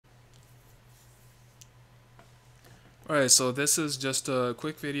Alright, so this is just a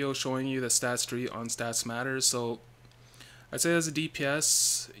quick video showing you the stats tree on Stats Matters. So I'd say as a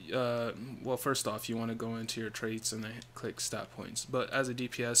DPS, well, first off, you want to go into your traits and then click stat points. But as a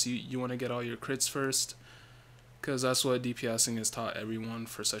DPS, you want to get all your crits first, because that's what DPSing has taught everyone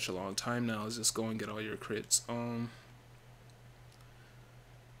for such a long time now, is just go and get all your crits.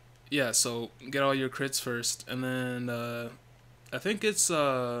 Yeah, so get all your crits first, and then I think it's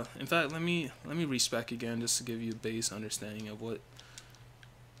in fact, let me respec again just to give you a base understanding of what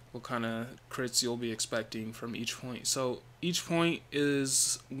kind of crits you'll be expecting from each point. So each point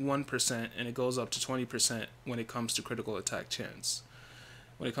is 1% and it goes up to 20% when it comes to critical attack chance.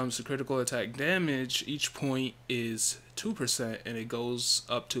 When it comes to critical attack damage, each point is 2% and it goes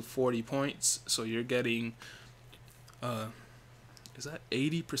up to 40 points. So you're getting is that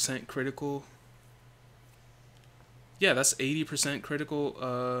 80% critical? Yeah, that's 80%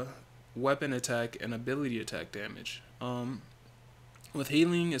 critical weapon attack and ability attack damage. With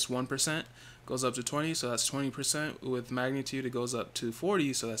healing, it's 1%, goes up to 20, so that's 20%. With magnitude, it goes up to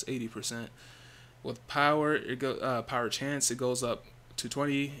 40, so that's 80%. With power, power chance, it goes up to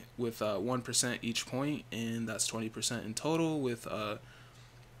 20 with 1% each point, and that's 20% in total. With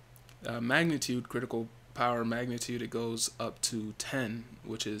magnitude, critical power magnitude, it goes up to 10,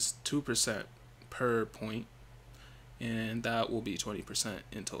 which is 2% per point, and that will be 20%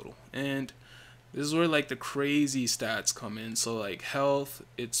 in total. And this is where like the crazy stats come in. So like health,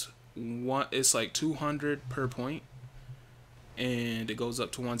 it's like 200 per point, and it goes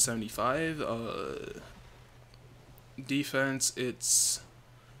up to 175. Defense, it's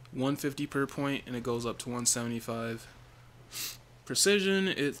 150 per point, and it goes up to 175. Precision,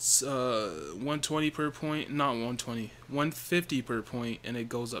 it's 120 per point, not 120, 150 per point, and it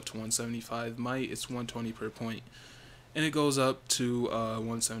goes up to 175. Might, it's 120 per point, and it goes up to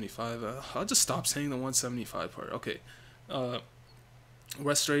 175. I'll just stop saying the 175 part. Okay.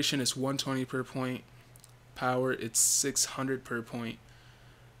 Restoration is 120 per point. Power, it's 600 per point.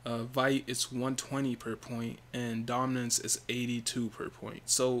 Vite, it's 120 per point. And Dominance is 82 per point.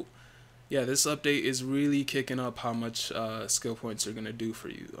 So, yeah, this update is really kicking up how much skill points are going to do for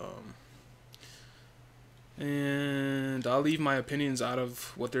you. And I'll leave my opinions out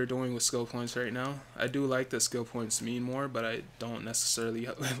of what they're doing with skill points right now. I do like that skill points mean more, but I don't necessarily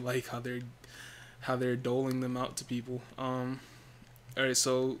like how they're doling them out to people. Alright,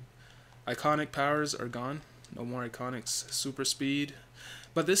 so iconic powers are gone. No more iconics. Super speed.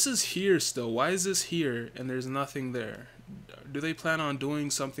 But this is here still. Why is this here and there's nothing there? Do they plan on doing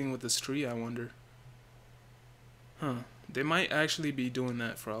something with this tree, I wonder? Huh. They might actually be doing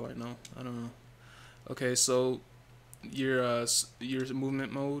that for all I know. I don't know. Okay, so your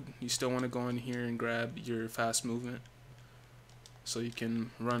movement mode, you still want to go in here and grab your fast movement, so you can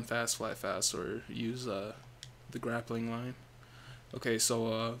run fast, fly fast, or use the grappling line. Okay,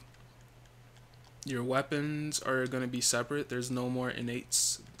 so your weapons are going to be separate. There's no more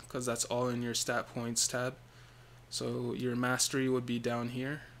innates because that's all in your stat points tab. So your mastery would be down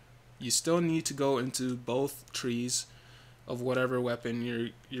here. You still need to go into both trees of whatever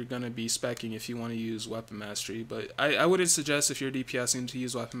weapon you're gonna be speccing if you want to use weapon mastery. But I wouldn't suggest, if you're DPSing, to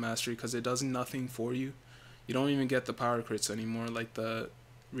use weapon mastery because it does nothing for you. You don't even get the power crits anymore, like the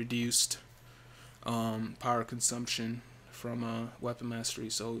reduced power consumption from weapon mastery,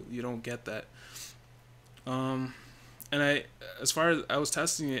 so you don't get that. And as far as I was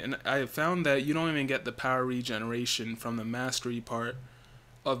testing it, and I found that you don't even get the power regeneration from the mastery part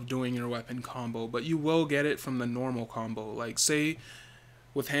of doing your weapon combo, but you will get it from the normal combo. Like say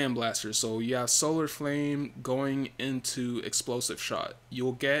with hand blasters, so you have solar flame going into explosive shot,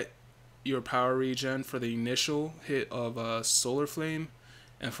 you'll get your power regen for the initial hit of solar flame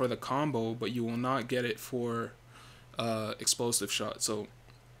and for the combo, but you will not get it for explosive shot. So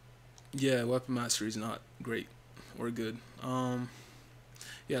yeah, weapon mastery is not great or good.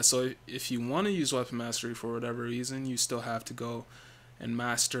 Yeah, so if you want to use weapon mastery for whatever reason, you still have to go and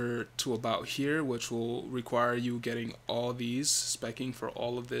master to about here, which will require you getting all these, speccing for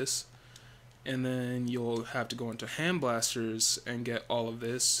all of this, and then you'll have to go into hand blasters and get all of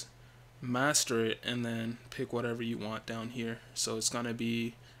this, master it, and then pick whatever you want down here. So it's gonna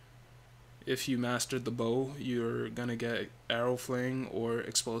be, if you mastered the bow, you're gonna get arrow fling or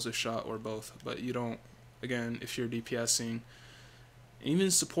explosive shot or both. But you don't, again, if you're DPSing, even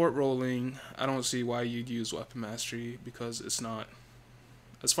support rolling, I don't see why you'd use weapon mastery, because it's not,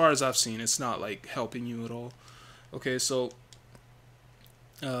 as far as I've seen, it's not like helping you at all. Okay, so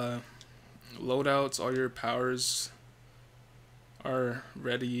loadouts, all your powers are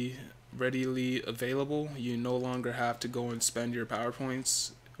readily available. You no longer have to go and spend your power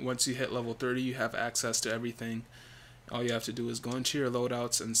points. Once you hit level 30, you have access to everything. all you have to do is go into your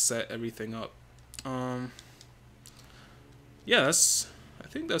loadouts and set everything up. Yeah, I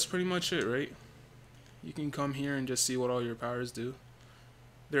think that's pretty much it, right? You can come here and just see what all your powers do.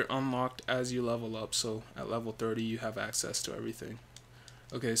 They're unlocked as you level up, so at level 30 you have access to everything.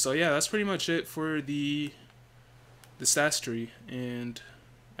 Okay, so yeah, that's pretty much it for the stats tree, and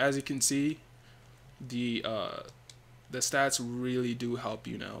as you can see, the stats really do help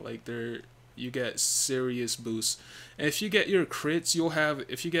you now. Like you get serious boosts. And if you get your crits,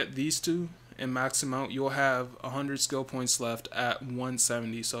 if you get these two and max them out, you'll have 100 skill points left at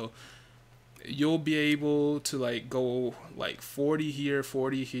 170. So you'll be able to like go like 40 here,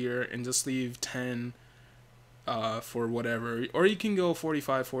 40 here, and just leave 10 for whatever. Or you can go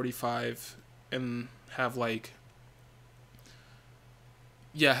 45, 45 and have like,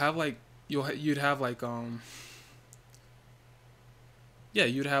 yeah, have like, you'd have like yeah,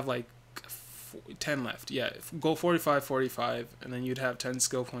 you'd have like 10 left. Yeah, go 45, 45, and then you'd have 10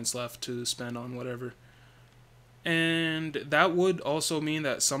 skill points left to spend on whatever. And that would also mean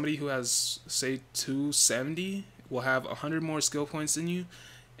that somebody who has, say, 270 will have 100 more skill points than you,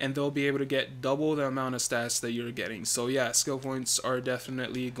 and they'll be able to get double the amount of stats that you're getting. So yeah, skill points are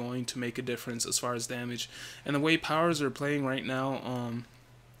definitely going to make a difference as far as damage. And the way powers are playing right now,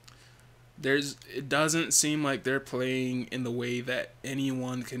 it doesn't seem like they're playing in the way that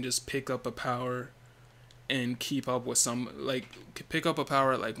anyone can just pick up a power and keep up with pick up a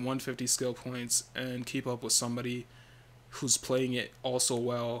power at like 150 skill points and keep up with somebody who's playing it also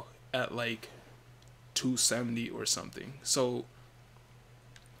well at like 270 or something. So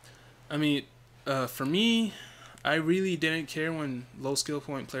I mean, for me, I really didn't care when low skill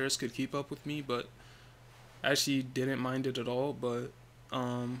point players could keep up with me, but I actually didn't mind it at all. But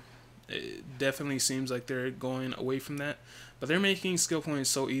it definitely seems like they're going away from that. But they're making skill points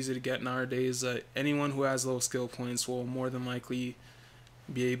so easy to get nowadays that anyone who has low skill points will more than likely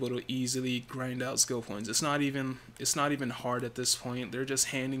be able to easily grind out skill points. It's not even hard at this point. They're just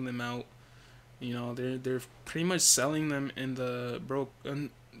handing them out. You know, they're pretty much selling them in the broker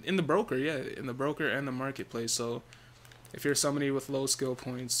and the marketplace. So if you're somebody with low skill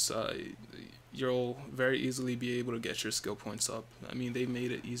points, you'll very easily be able to get your skill points up. I mean, they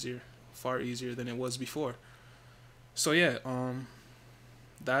made it easier, far easier than it was before. So yeah,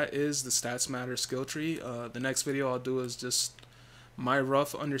 that is the Stats Matter skill tree. The next video I'll do is just my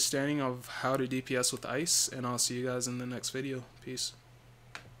rough understanding of how to DPS with ice, and I'll see you guys in the next video. Peace.